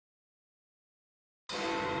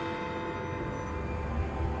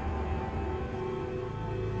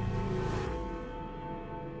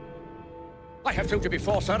I have told you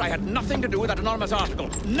before, sir, I had nothing to do with that anonymous article.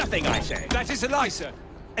 Nothing, I say. That is a lie, sir.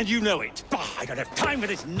 And you know it. Bah, I don't have time for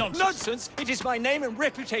this nonsense. Nonsense! It is my name and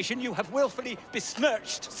reputation you have willfully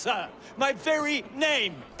besmirched, sir. My very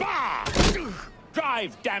name. Bah!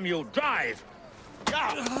 Drive, damn you, drive!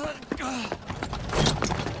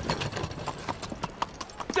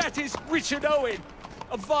 That is Richard Owen,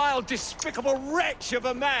 a vile, despicable wretch of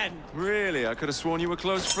a man. Really? I could have sworn you were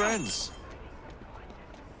close friends.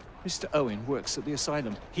 Mr. Owen works at the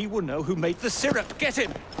asylum. He will know who made the syrup. Get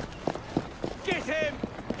him! Get him!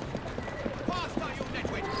 Faster, you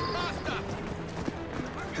nitwit! Faster!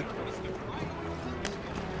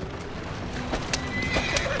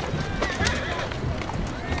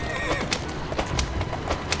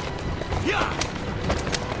 Yeah!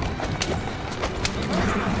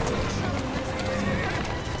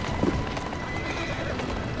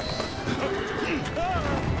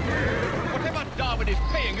 Whatever Darwin is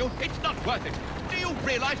paying you, it's not worth it. Do you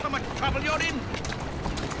realize how much trouble you're in?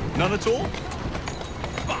 None at all?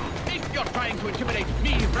 Bah! If you're trying to intimidate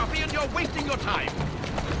me, ruffian, you're wasting your time.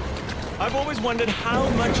 I've always wondered how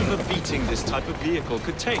much of a beating this type of vehicle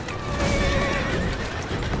could take.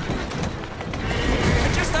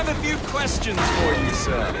 I just have a few questions for you,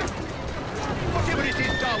 sir. Whatever it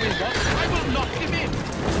is Darwin wants, I will not give in.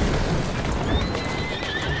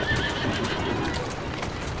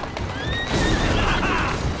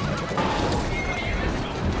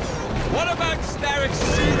 What about Starrick's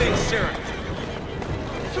soothing syrup?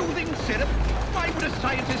 Soothing syrup? Why would a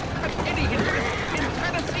scientist have any interest in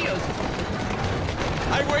panaceas?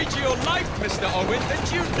 I wager your life, Mr. Owen,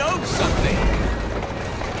 that you know something.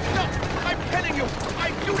 Stop! I'm telling you,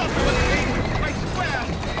 I do not know a thing! I swear!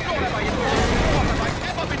 Nor have I involved, nor have I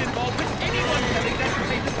ever been involved with anyone telling that to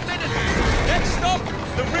say the Senate! Next stop,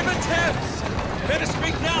 the River Thames. Better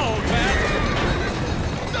speak now, old man.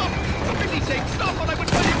 Stop! For pity's sake, stop, or I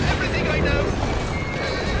would tell you everything I know!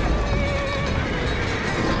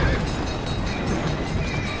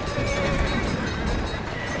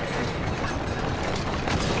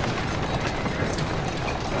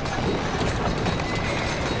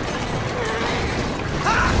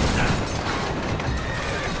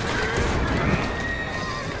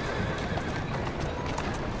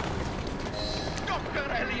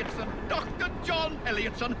 Dr. John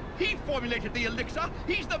Elliotson. He formulated the elixir.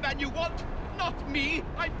 He's the man you want, not me.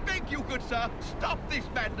 I beg you, good sir, stop this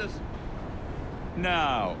madness.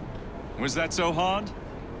 Now, was that so hard?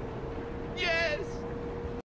 Yes.